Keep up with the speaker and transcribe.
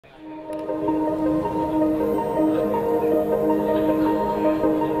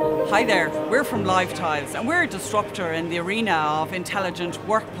Hi there, we're from LiveTiles and we're a disruptor in the arena of intelligent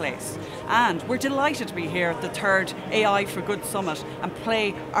workplace. And we're delighted to be here at the third AI for Good Summit and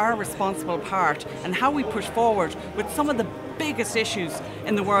play our responsible part in how we push forward with some of the biggest issues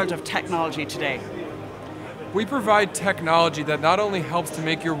in the world of technology today. We provide technology that not only helps to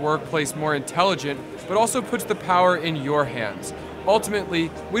make your workplace more intelligent, but also puts the power in your hands.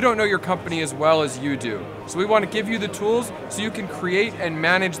 Ultimately, we don't know your company as well as you do, so we want to give you the tools so you can create and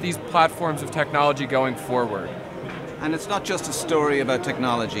manage these platforms of technology going forward. And it's not just a story about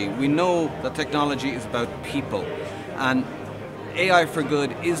technology. We know that technology is about people, and AI for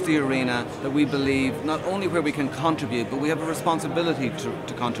Good is the arena that we believe not only where we can contribute, but we have a responsibility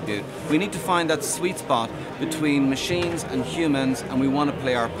to contribute. We need to find that sweet spot between machines and humans, and we want to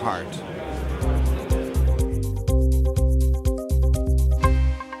play our part.